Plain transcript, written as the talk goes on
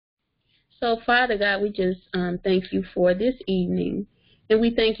So, Father God, we just thank you for this evening. And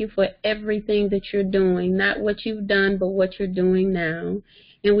we thank you for everything that you're doing, not what you've done, but what you're doing now.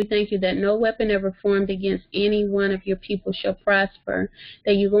 And we thank you that no weapon ever formed against any one of your people shall prosper,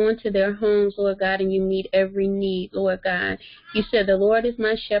 that you go into their homes, Lord God, and you meet every need, Lord God. You said, the Lord is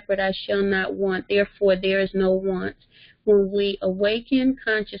my shepherd, I shall not want. Therefore, there is no want. When we awaken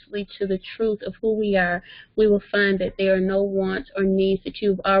consciously to the truth of who we are, we will find that there are no wants or needs, that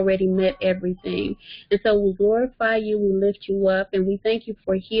you've already met everything. And so we glorify you, we lift you up, and we thank you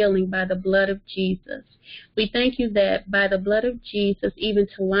for healing by the blood of Jesus. We thank you that by the blood of Jesus, even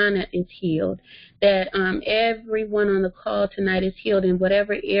Talana is healed, that everyone on the call tonight is healed in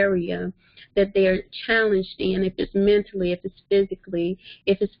whatever area that they're challenged in, if it's mentally, if it's physically,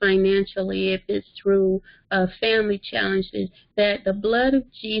 if it's financially, if it's through family challenges, that the blood of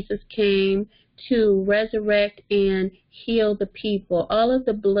Jesus came to resurrect and heal the people. All of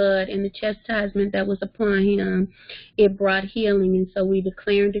the blood and the chastisement that was upon him, it brought healing. And so we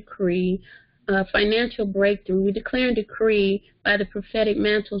declare and decree financial breakthrough. We declare and decree by the prophetic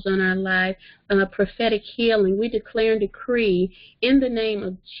mantles on our life, prophetic healing. We declare and decree in the name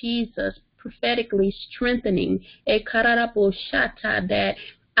of Jesus, prophetically strengthening, that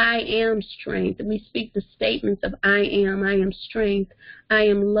I am strength. We speak the statements of I am strength, I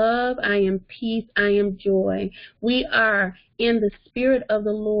am love, I am peace, I am joy. We are in the Spirit of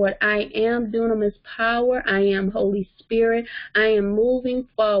the Lord. I am dunamis power. I am Holy Spirit. I am moving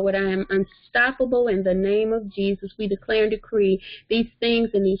forward. I am unstoppable in the name of Jesus. We declare and decree these things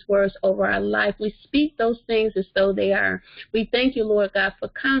and these words over our life. We speak those things as though they are. We thank you, Lord God, for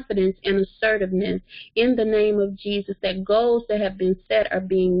confidence and assertiveness in the name of Jesus, that goals that have been set are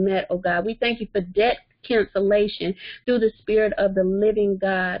being met, oh God. We thank you for debt cancellation through the Spirit of the living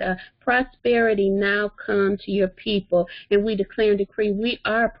God. Prosperity now come to your people, and we declare and decree we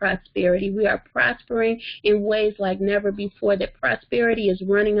are prosperity. We are prospering in ways like never before, that prosperity is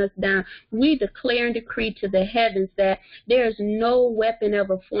running us down. We declare and decree to the heavens that there is no weapon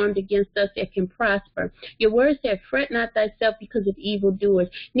ever formed against us that can prosper. Your word said, fret not thyself because of evildoers,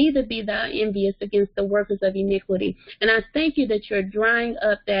 neither be thou envious against the workers of iniquity. And I thank you that you're drying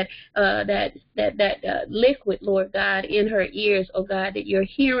up that liquid, Lord God, in her ears, oh God, that you're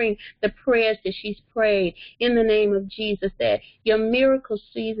hearing the prayers that she's prayed in the name of Jesus, that your miracle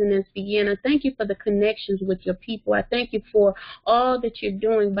season is beginning. I thank you for the connections with your people. I thank you for all that you're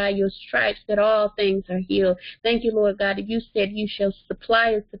doing by your stripes, that all things are healed. Thank you, Lord God, that you said you shall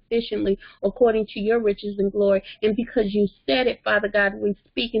supply us sufficiently according to your riches and glory. And because you said it, Father God, we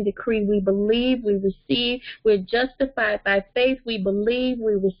speak and decree, we believe, we receive, we're justified by faith, we believe,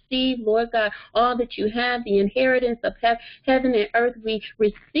 we receive, Lord God, all that you have, the inheritance of heaven and earth, we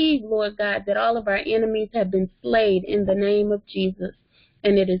receive, Lord God, that all of our enemies have been slain in the name of Jesus.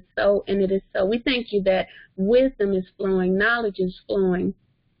 And it is so, and it is so. We thank you that wisdom is flowing, knowledge is flowing,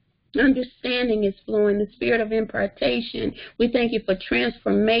 understanding is flowing, the spirit of impartation. We thank you for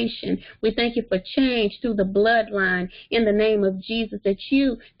transformation. We thank you for change through the bloodline in the name of Jesus, that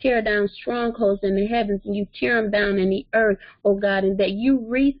you tear down strongholds in the heavens and you tear them down in the earth, oh God, and that you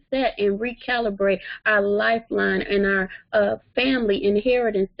reset and recalibrate our lifeline and our family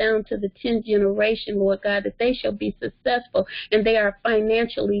inheritance down to the 10th generation, Lord God, that they shall be successful and they are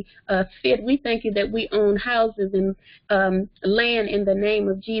financially fit. We thank you that we own houses and land in the name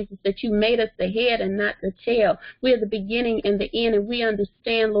of Jesus, that you made us the head and not the tail. We are the beginning and the end, and we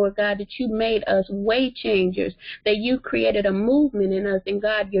understand, Lord God, that you made us way changers, that you created a movement in us, and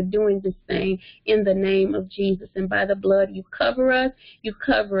God, you're doing this thing in the name of Jesus. And by the blood, you cover us, you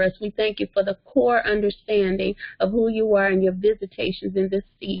cover us. We thank you for the core understanding of who you are and your visitations in this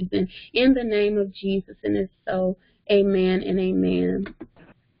season. In the name of Jesus, and it's so. Amen and amen.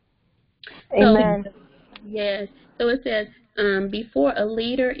 Amen. So, yes. So it says, before a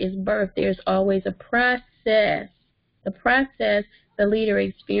leader is birthed, there's always a process. The process the leader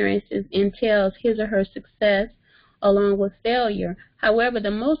experiences entails his or her success along with failure. However,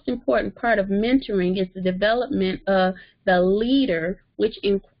 the most important part of mentoring is the development of the leader, which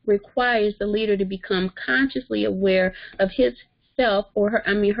requires the leader to become consciously aware of his or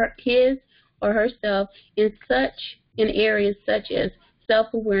his or herself in areas such as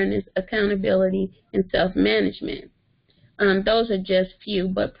self-awareness, accountability, and self-management. Those are just few,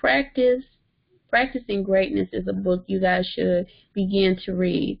 but Practicing Greatness is a book you guys should begin to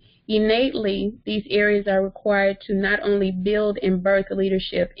read. Innately, these areas are required to not only build and birth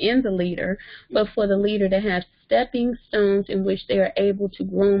leadership in the leader, but for the leader to have stepping stones in which they are able to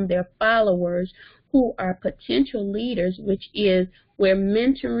groom their followers who are potential leaders, which is where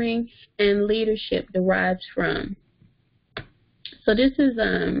mentoring and leadership derives from. So this is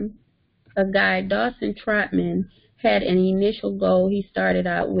a guy, Dawson Trotman, had an initial goal he started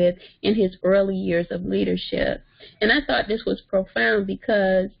out with in his early years of leadership. And I thought this was profound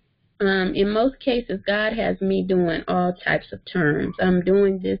because in most cases, God has me doing all types of terms. I'm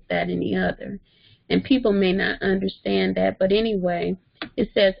doing this, that, and the other. And people may not understand that. But anyway, it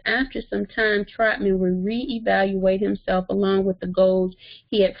says, after some time, Trotman would reevaluate himself along with the goals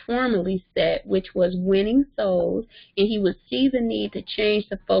he had formerly set, which was winning souls, and he would see the need to change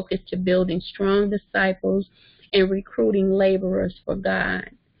the focus to building strong disciples and recruiting laborers for God.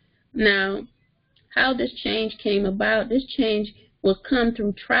 Now, how this change came about, this change will come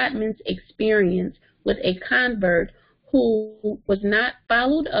through Trotman's experience with a convert who was not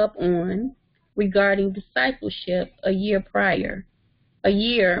followed up on regarding discipleship a year prior.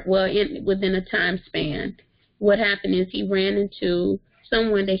 Within a time span. What happened is he ran into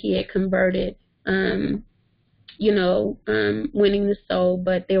someone that he had converted, winning the soul,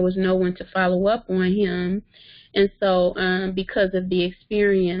 but there was no one to follow up on him. And so because of the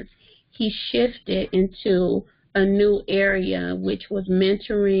experience, he shifted into a new area, which was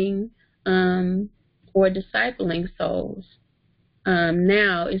mentoring or discipling souls.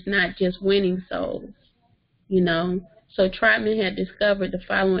 Now it's not just winning souls, So Trotman had discovered the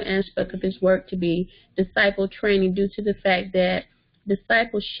following aspect of his work to be disciple training due to the fact that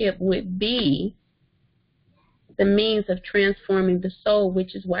discipleship would be the means of transforming the soul,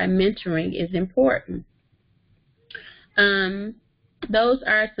 which is why mentoring is important. Those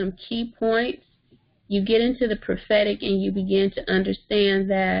are some key points. You get into the prophetic and you begin to understand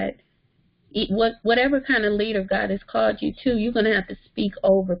that whatever kind of leader God has called you to, you're going to have to speak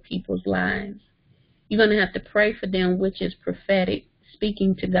over people's lives. You're going to have to pray for them, which is prophetic,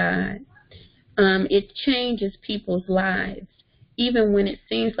 speaking to God. It changes people's lives, even when it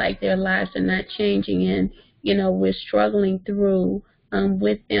seems like their lives are not changing, and we're struggling through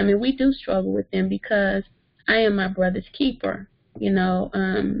with them, and we do struggle with them because I am my brother's keeper.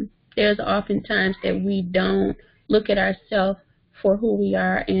 There's oftentimes that we don't look at ourselves for who we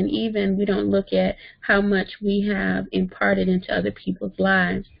are, and even we don't look at how much we have imparted into other people's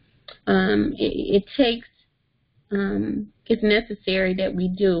lives. It's necessary that we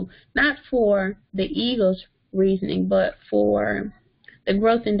do, not for the ego's reasoning, but for the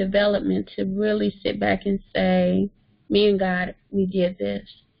growth and development to really sit back and say, me and God, we did this.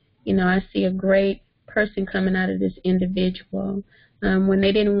 I see a great person coming out of this individual. When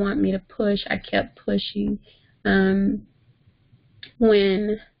they didn't want me to push, I kept pushing. When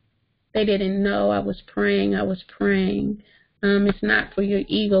they didn't know, I was praying. It's not for your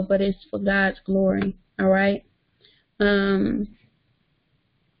ego, but it's for God's glory. All right? When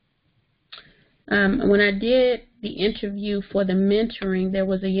I did the interview for the mentoring, there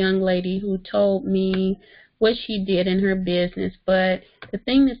was a young lady who told me what she did in her business. But the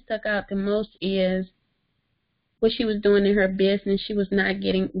thing that stuck out the most is what she was doing in her business. She was not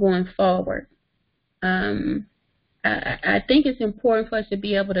going forward. I think it's important for us to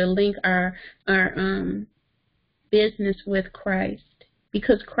be able to link our business with Christ,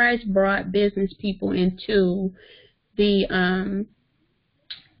 because Christ brought business people into the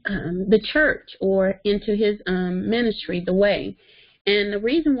church or into his ministry, the way. And the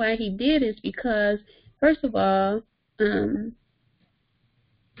reason why he did is because, first of all,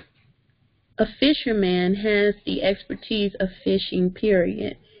 a fisherman has the expertise of fishing,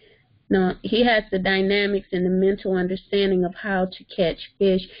 period. Now, he has the dynamics and the mental understanding of how to catch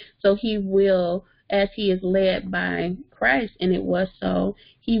fish, so he will, as he is led by Christ, and it was so,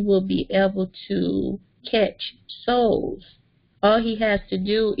 he will be able to catch souls. All he has to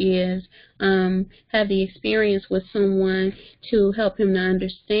do is have the experience with someone to help him to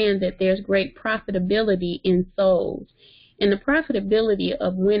understand that there's great profitability in souls. And the profitability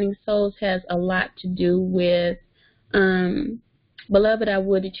of winning souls has a lot to do with, beloved, I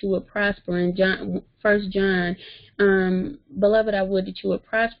would that you would prosper in 1 John. Beloved, I would that you would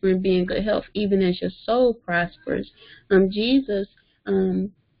prosper and be in good health, even as your soul prospers. Jesus,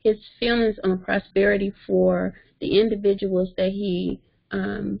 his feelings on prosperity for the individuals that he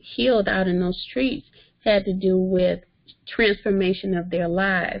healed out in those streets had to do with transformation of their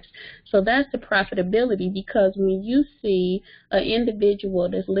lives. So that's the profitability, because when you see an individual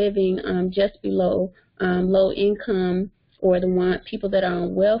that's living just below low income, or people that are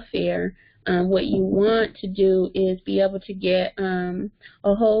on welfare, what you want to do is be able to get a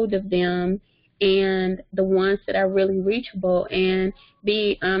hold of them, and the ones that are really reachable, and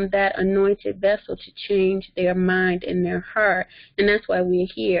be that anointed vessel to change their mind and their heart. And that's why we're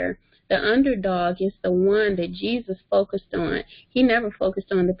here. The underdog is the one that Jesus focused on. He never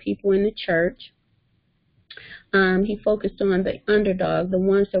focused on the people in the church. He focused on the underdog, the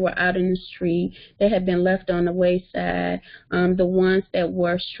ones that were out in the street, that had been left on the wayside, the ones that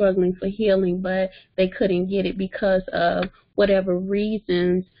were struggling for healing, but they couldn't get it because of whatever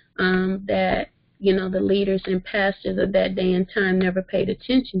reasons that, the leaders and pastors of that day and time never paid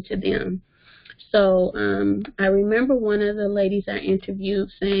attention to them. So I remember one of the ladies I interviewed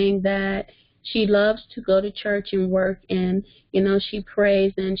saying that she loves to go to church and work, and, she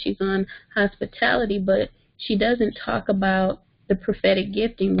prays and she's on hospitality, but she doesn't talk about the prophetic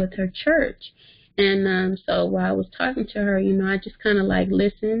gifting with her church. And so while I was talking to her, I just kind of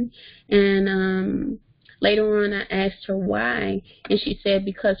listened. And later on I asked her why, and she said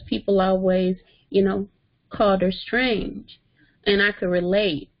because people always, called her strange, and I could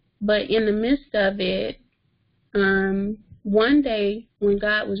relate. But in the midst of it, one day when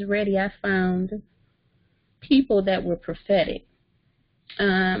God was ready, I found people that were prophetic.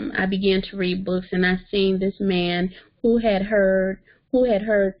 I began to read books, and I seen this man who had heard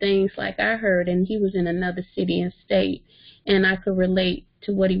things like I heard, and he was in another city and state, and I could relate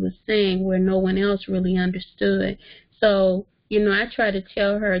to what he was saying where no one else really understood. So, I try to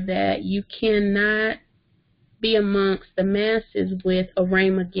tell her that you cannot be amongst the masses with a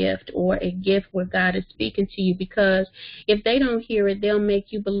rhema gift or a gift where God is speaking to you, because if they don't hear it, they'll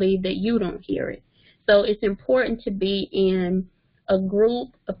make you believe that you don't hear it. So it's important to be in a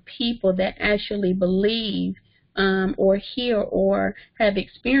group of people that actually believe or hear or have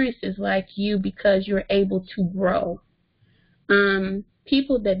experiences like you, because you're able to grow.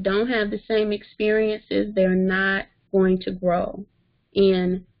 People that don't have the same experiences, they're not going to grow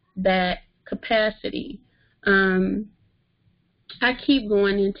in that capacity. I keep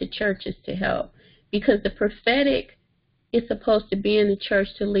going into churches to help, because the prophetic is supposed to be in the church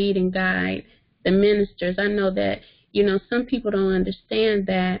to lead and guide the ministers. I know that, some people don't understand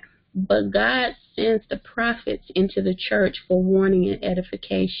that, but God sends the prophets into the church for warning and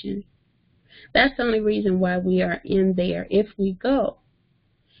edification. That's the only reason why we are in there, if we go.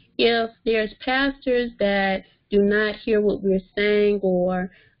 If there's pastors that do not hear what we're saying,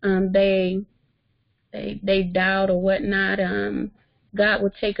 or they doubt or whatnot, God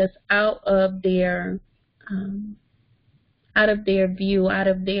will take us out of their view, out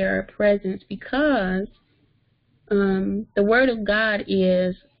of their presence, because the Word of God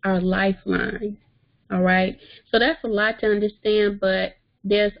is our lifeline. All right, so that's a lot to understand, but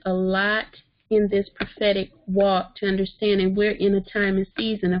there's a lot in this prophetic walk to understand, and we're in a time and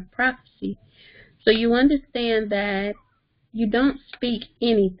season of prophecy. So you understand that you don't speak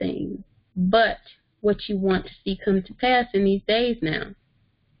anything but what you want to see come to pass in these days now.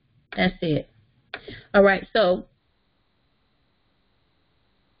 That's it. All right, so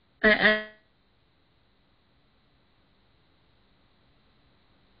I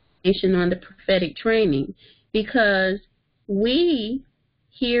on the prophetic training, because we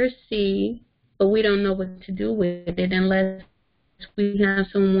hear, see, but we don't know what to do with it unless we have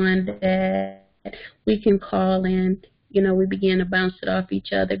someone that we can call, and we begin to bounce it off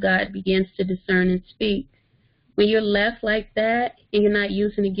each other. God begins to discern and speak. When you're left like that and you're not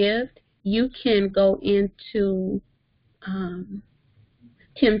using a gift, you can go into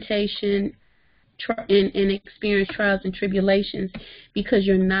temptation and experience trials and tribulations, because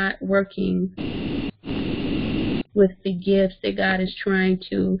you're not working with the gifts that God is trying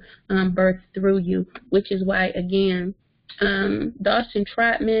to birth through you, which is why, again, Dawson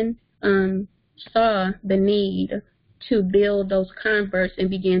Trotman saw the need to build those converts and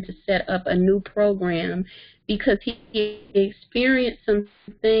began to set up a new program, because he experienced some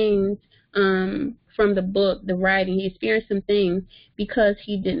things from the book, the writing. He experienced some things because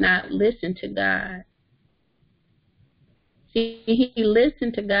he did not listen to God. See, he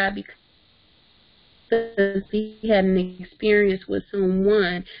listened to God because he had an experience with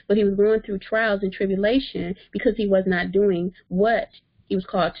someone, but he was going through trials and tribulation because he was not doing what he was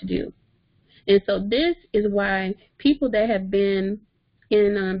called to do. And so this is why people that have been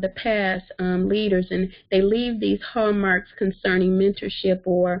in the past, leaders, and they leave these hallmarks concerning mentorship,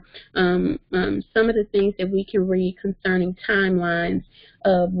 or some of the things that we can read concerning timelines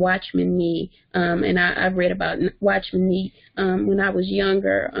of Watchman Nee. And I've read about Watchman Nee when I was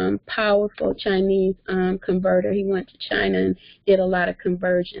younger. Powerful Chinese converter. He went to China and did a lot of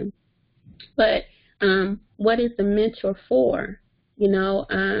conversion. But what is the mentor for?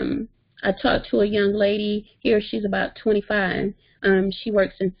 I talked to a young lady here. She's about 25. She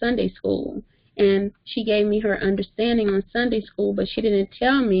works in Sunday school, and she gave me her understanding on Sunday school, but she didn't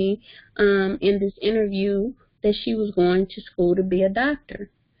tell me in this interview that she was going to school to be a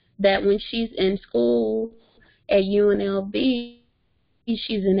doctor, that when she's in school at UNLV,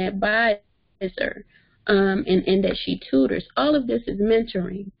 she's an advisor and that she tutors. All of this is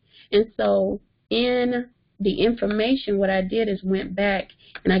mentoring. And so in the information, what I did is went back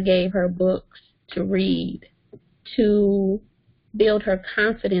and I gave her books to read to build her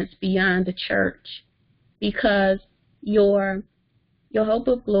confidence beyond the church, because your hope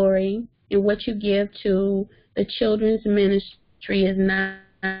of glory and what you give to the children's ministry is not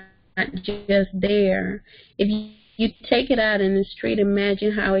just there. If you take it out in the street,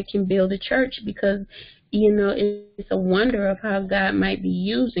 imagine how it can build a church, because, it's a wonder of how God might be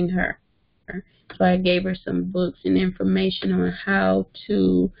using her. So I gave her some books and information on how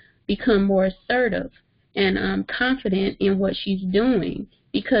to become more assertive and confident in what she's doing,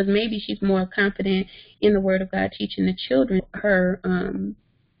 because maybe she's more confident in the Word of God teaching the children her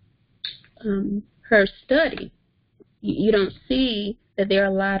study. You don't see that there are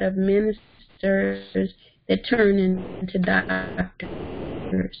a lot of ministers that turn into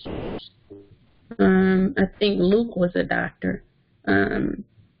doctors. I think Luke was a doctor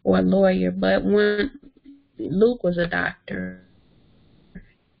or a lawyer, but Luke was a doctor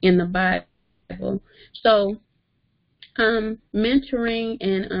in the Bible. So mentoring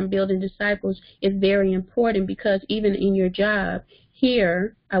and building disciples is very important, because even in your job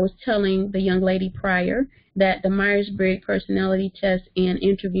here, I was telling the young lady prior that the Myers-Briggs personality test and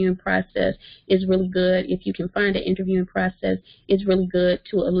interviewing process is really good. If you can find an interviewing process, it's really good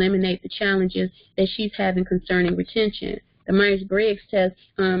to eliminate the challenges that she's having concerning retention. The Myers-Briggs test,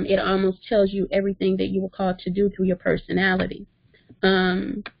 it almost tells you everything that you were called to do through your personality.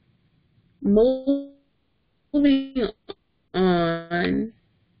 Moving on,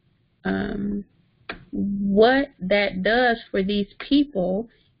 what that does for these people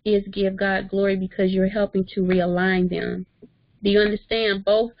is give God glory, because you're helping to realign them. Do you understand?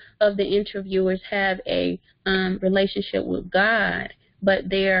 Both of the interviewers have a relationship with God, but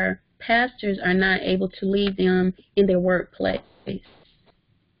their pastors are not able to lead them in their workplace.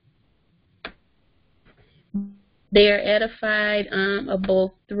 They are edified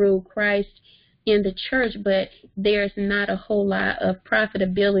both through Christ in the church, but there's not a whole lot of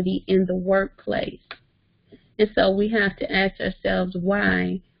profitability in the workplace. And so we have to ask ourselves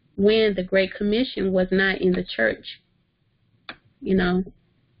why, when the Great Commission was not in the church.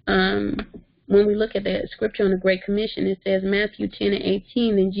 When we look at the scripture on the Great Commission, it says, Matthew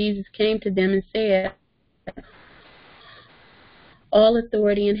 10:18, then Jesus came to them and said, all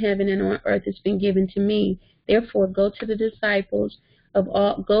authority in heaven and on earth has been given to me. Therefore, go to the disciples of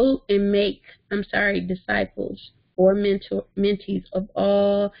all, disciples or mentees of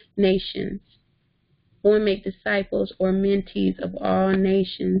all nations. Go and make disciples or mentees of all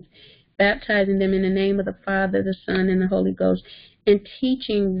nations, baptizing them in the name of the Father, the Son, and the Holy Ghost, and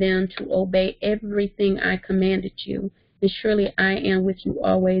teaching them to obey everything I commanded you. And surely I am with you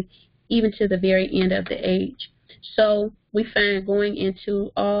always, even to the very end of the age. So we find going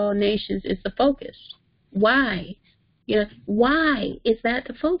into all nations is the focus. Why? Why is that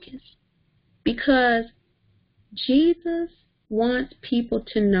the focus? Because Jesus wants people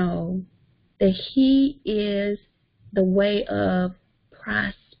to know that He is the way of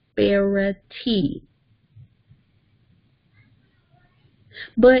prosperity.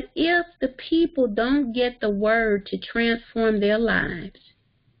 But if the people don't get the word to transform their lives,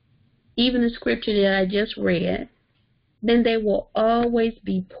 even the scripture that I just read, then they will always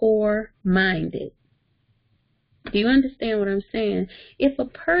be poor-minded. Do you understand what I'm saying? If a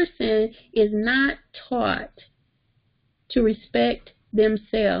person is not taught to respect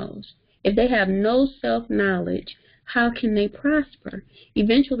themselves, if they have no self-knowledge, how can they prosper?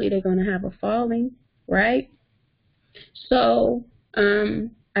 Eventually they're going to have a falling, right? So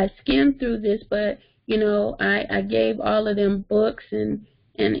I skimmed through this, but I gave all of them books and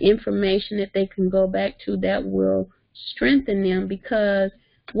information that they can go back to that will strengthen them, because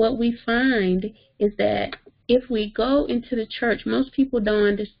what we find is that if we go into the church, most people don't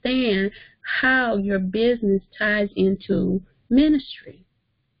understand how your business ties into ministry.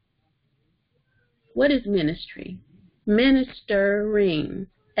 What is ministry? Ministering,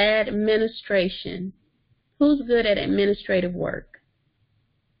 administration. Who's good at administrative work?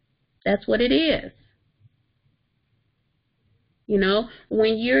 That's what it is. When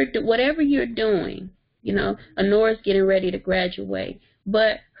whatever you're doing, Honora's getting ready to graduate,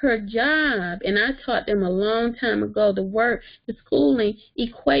 but her job, and I taught them a long time ago, the schooling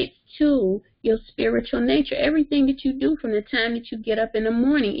equates to your spiritual nature. Everything that you do from the time that you get up in the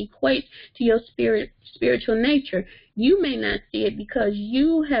morning equates to your spiritual nature. You may not see it because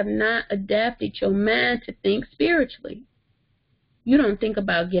you have not adapted your mind to think spiritually. You don't think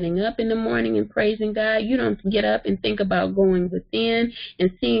about getting up in the morning and praising God. You don't get up and think about going within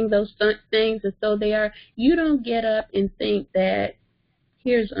and seeing those things as though they are. You don't get up and think that,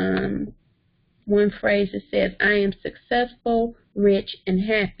 here's one phrase that says, I am successful, rich, and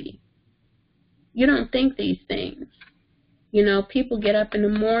happy. You don't think these things. You know, people get up in the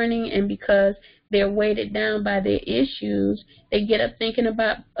morning, and because they're weighted down by their issues, they get up thinking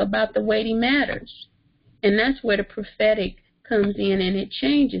about the weighty matters. And that's where the prophetic comes in, and it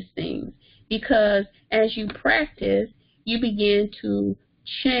changes things. Because as you practice, you begin to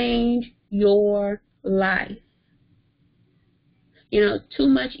change your life. You know, too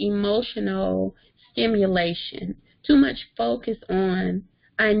much emotional stimulation, too much focus on,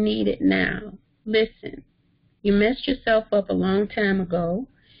 I need it now. Listen, you messed yourself up a long time ago.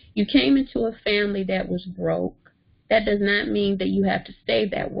 You came into a family that was broke. That does not mean that you have to stay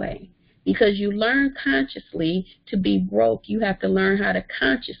that way. Because you learn consciously to be broke, you have to learn how to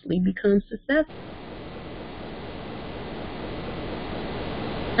consciously become successful.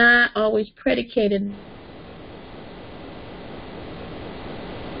 Not always predicated.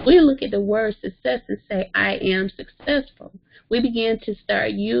 We look at the word success and say, I am successful. We begin to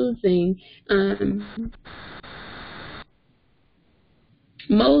start using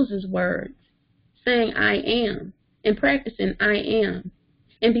Moses' words, saying I am, and practicing I am.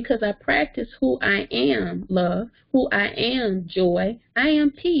 And because I practice who I am, love, who I am, joy, I am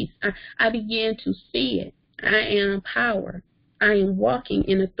peace, I begin to see it. I am power. I am walking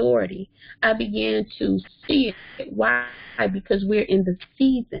in authority. I began to see it. Why? Because we're in the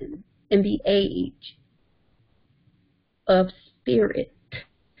season, in the age of spirit.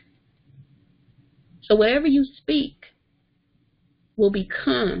 So whatever you speak will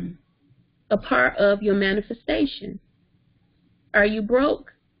become a part of your manifestation. Are you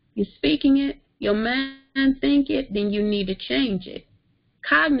broke? You're speaking it, your mind think it, then you need to change it.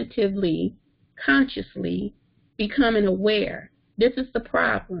 Cognitively, consciously, becoming aware. This is the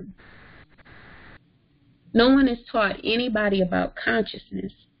problem. No one has taught anybody about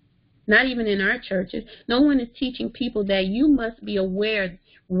consciousness, not even in our churches. No one is teaching people that you must be aware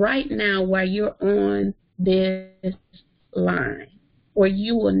right now while you're on this line, or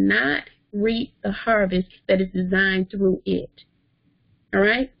you will not reap the harvest that is designed through it. All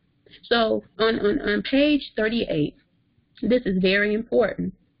right? So on page 38, this is very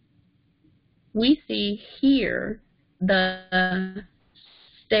important. We see here the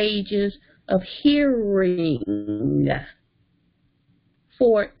stages of hearing.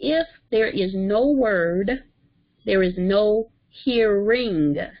 For if there is no word, there is no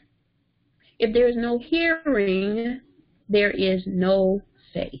hearing. If there is no hearing, there is no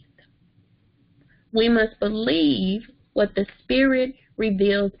faith. We must believe what the Spirit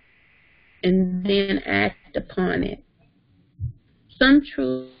reveals and then act upon it. Some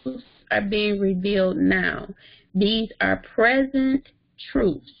truths are being revealed now. These are present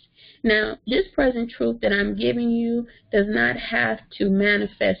truths. Now, this present truth that I'm giving you does not have to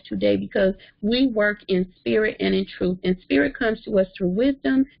manifest today, because we work in spirit and in truth. And spirit comes to us through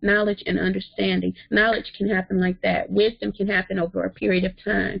wisdom, knowledge, and understanding. Knowledge can happen like that. Wisdom can happen over a period of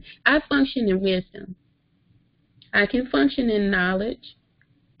time. I function in wisdom. I can function in knowledge,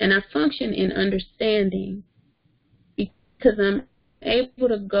 and I function in understanding, because I'm able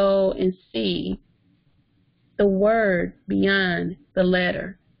to go and see the word beyond the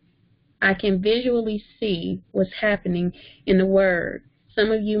letter. I can visually see what's happening in the word. Some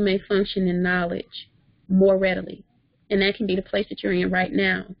of you may function in knowledge more readily, and that can be the place that you're in right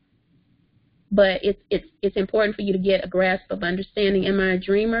now. But it's important for you to get a grasp of understanding. Am I a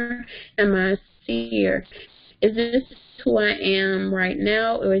dreamer? Am I a seer? Is this who I am right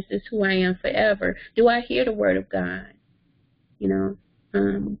now, or is this who I am forever? Do I hear the word of God? You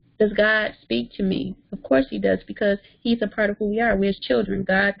know, does God speak to me? Of course he does, because he's a part of who we are. We're his children.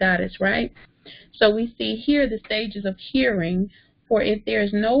 God got us, right? So we see here the stages of hearing. For if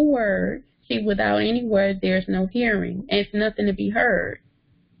there's no word, see, without any word, there's no hearing. And it's nothing to be heard.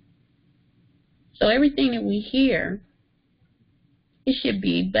 So everything that we hear, it should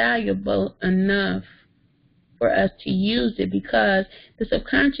be valuable enough for us to use it, because the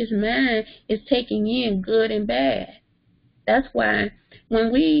subconscious mind is taking in good and bad. That's why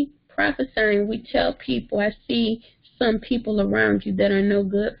when we prophesy, we tell people, I see some people around you that are no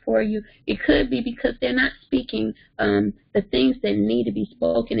good for you. It could be because they're not speaking the things that need to be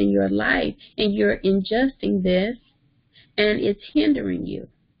spoken in your life, and you're ingesting this, and it's hindering you.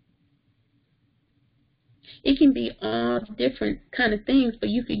 It can be all different kind of things, but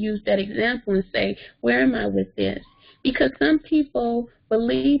you could use that example and say, where am I with this? Because some people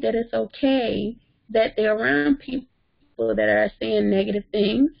believe that it's okay that they're around people people that are saying negative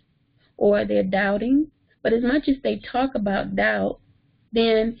things or they're doubting. But as much as they talk about doubt,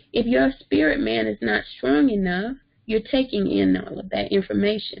 then if your spirit man is not strong enough, you're taking in all of that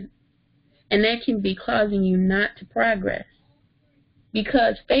information. And that can be causing you not to progress.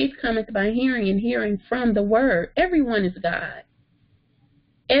 Because faith cometh by hearing, and hearing from the word. Everyone is God.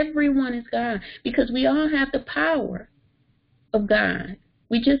 Everyone is God. Because we all have the power of God.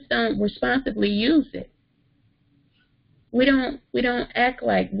 We just don't responsibly use it. We don't act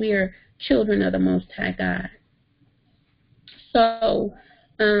like we're children of the Most High God. So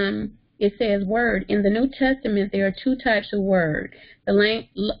it says word. In the New Testament, there are two types of word, the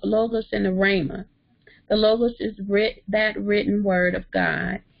Logos and the Rhema. The Logos is that written word of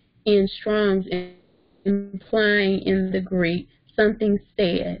God in Strong's, implying in the Greek something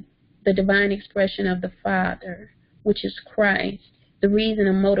said, the divine expression of the Father, which is Christ, the reason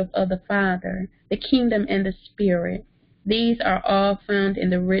and motive of the Father, the kingdom and the Spirit. These are all found in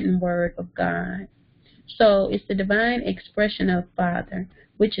the written word of God. So it's the divine expression of Father,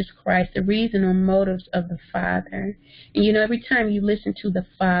 which is Christ, the reason or motives of the Father. And you know, every time you listen to the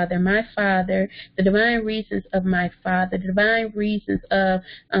Father, my Father, the divine reasons of my Father, the divine reasons of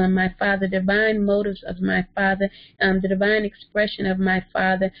my Father, divine motives of my Father, the divine expression of my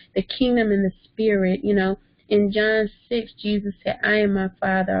Father, the kingdom and the Spirit, you know. In John 6, Jesus said, I and my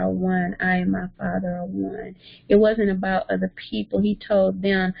Father are one. I and my Father are one. It wasn't about other people. He told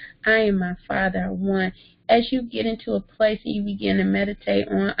them, I and my Father are one. As you get into a place and you begin to meditate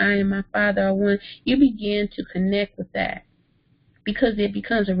on I and my Father are one, you begin to connect with that. Because it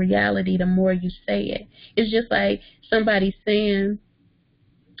becomes a reality the more you say it. It's just like somebody saying,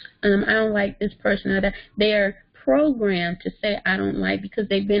 I don't like this person or that. They're programmed to say I don't like because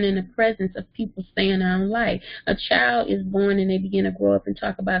they've been in the presence of people saying I don't like. A child is born and they begin to grow up and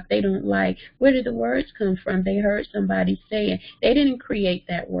talk about they don't like. Where did the words come from? They heard somebody say it. They didn't create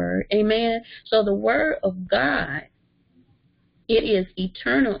that word. Amen? So the word of God, it is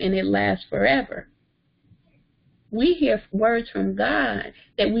eternal and it lasts forever. We hear words from God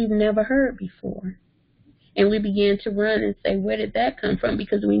that we've never heard before. And we begin to run and say, where did that come from?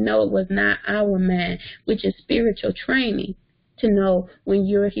 Because we know it was not our mind, which is spiritual training, to know when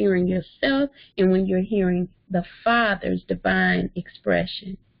you're hearing yourself and when you're hearing the Father's divine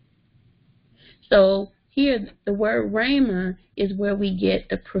expression. So here, the word Rhema is where we get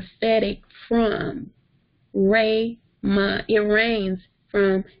the prophetic from. Rhema, it rains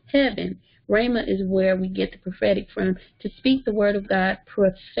from heaven. Rhema is where we get the prophetic from, to speak the word of God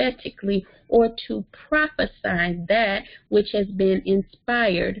prophetically or to prophesy that which has been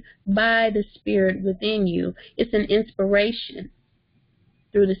inspired by the Spirit within you. It's an inspiration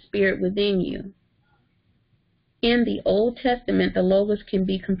through the Spirit within you. In the Old Testament, the Logos can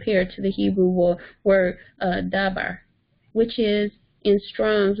be compared to the Hebrew word dabar, which is in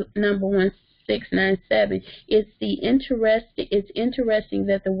Strong's number 1697. It's interesting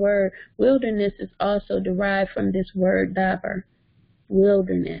that the word wilderness is also derived from this word dabar,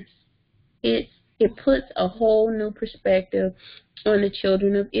 wilderness. It puts a whole new perspective on the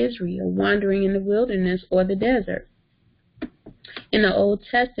children of Israel wandering in the wilderness or the desert. In the Old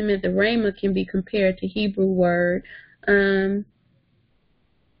Testament, the Rhema can be compared to Hebrew word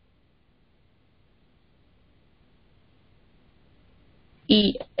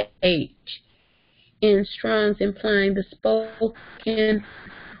E-H. In Strong's, implying the spoken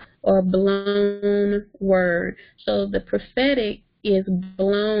or blown word. So the prophetic is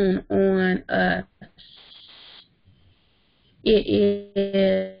blown on us. It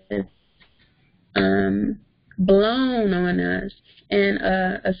is blown on us. And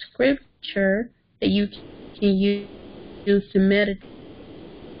a scripture that you can use to meditate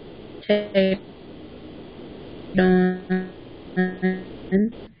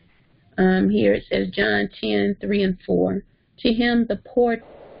on, here it says John 10:3 and 4. To him the poor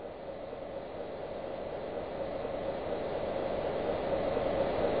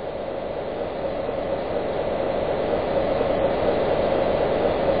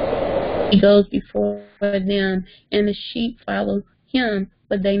he goes before them, and the sheep follow him,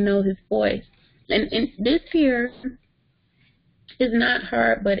 but they know his voice. And this here is not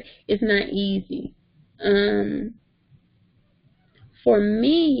hard, but it's not easy. For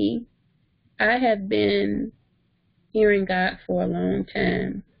me, I have been hearing God for a long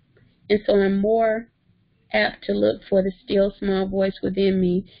time, and so I'm more apt to look for the still small voice within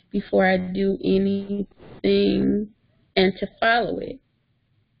me before I do anything, and to follow it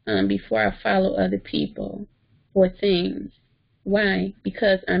before I follow other people or things. Why?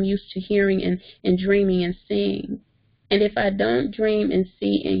 Because I'm used to hearing and dreaming and seeing. And if I don't dream and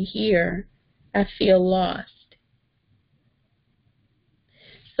see and hear, I feel lost.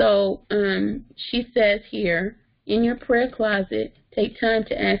 So she says here, in your prayer closet, take time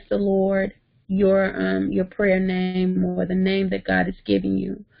to ask the Lord your prayer name or the name that God is giving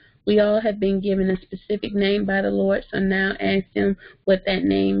you. We all have been given a specific name by the Lord, so now ask Him what that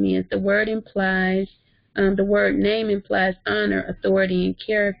name is. The word name implies honor, authority, and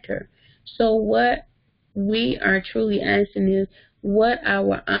character. So what we are truly asking is what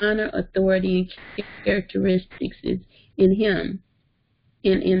our honor, authority, and characteristics is in Him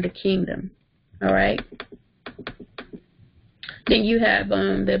and in the kingdom. All right? Then you have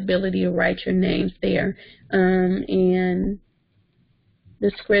the ability to write your names there and the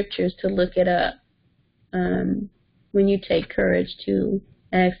scriptures to look it up when you take courage to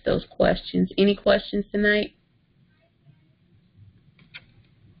ask those questions. Any questions tonight?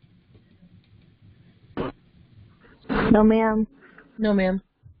 No, ma'am. No, ma'am.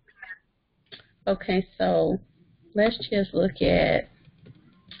 Okay, so let's just look at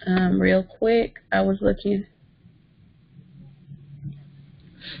real quick. I was looking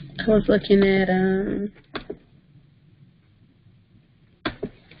at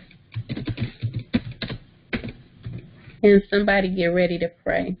and somebody get ready to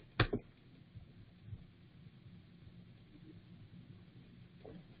pray.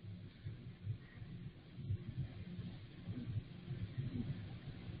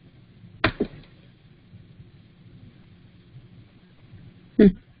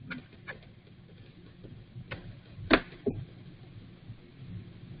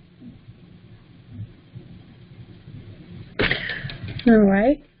 All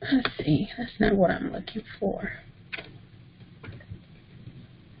right, let's see. That's not what I'm looking for.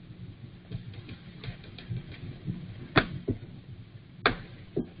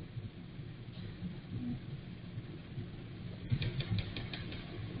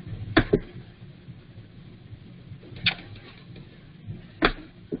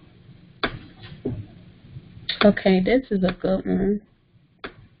 Okay, this is a good one.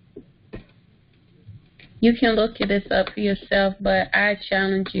 You can look this up for yourself, but I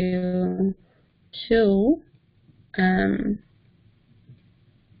challenge you to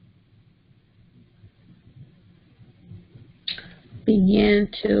begin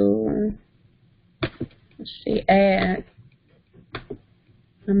to, add.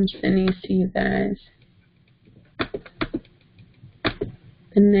 I'm sending it to you guys.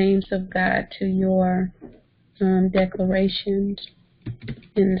 The names of God to your declarations,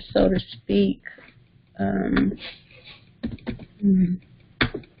 and so to speak. All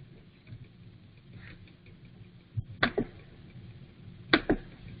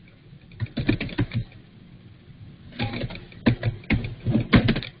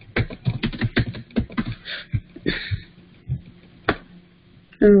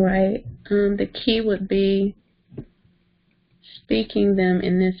right. The key would be speaking them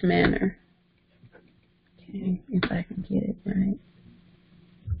in this manner. Okay, if I can get it right.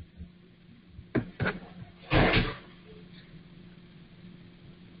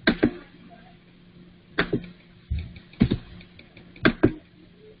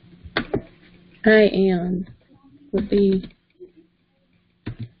 I am would be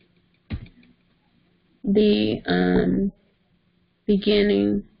the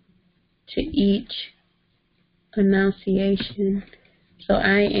beginning to each enunciation. So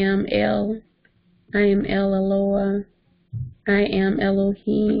I am El Eloah, I am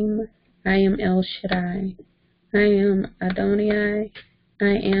Elohim, I am El Shaddai, I am Adonai, I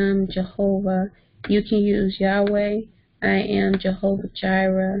am Jehovah. You can use Yahweh, I am Jehovah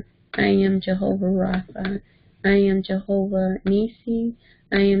Jireh, I am Jehovah Rapha, I am Jehovah Nisi,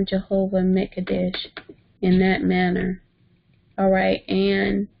 I am Jehovah Mekadesh, in that manner. All right,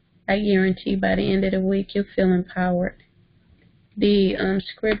 and I guarantee by the end of the week you'll feel empowered. The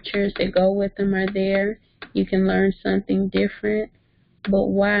scriptures that go with them are there. You can learn something different. But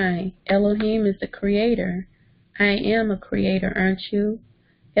why? Elohim is the creator. I am a creator, aren't you?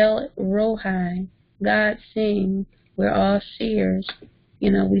 El Rohai, God sings. We're all seers.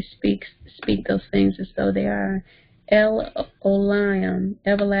 We speak those things as though they are. El Olam,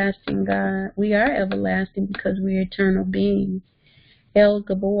 everlasting God. We are everlasting because we're eternal beings. El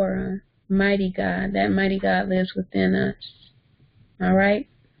Gabora, mighty God. That mighty God lives within us. All right?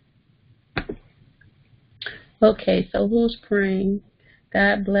 Okay, so who's praying?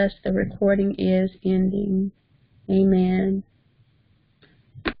 God bless. The recording is ending. Amen.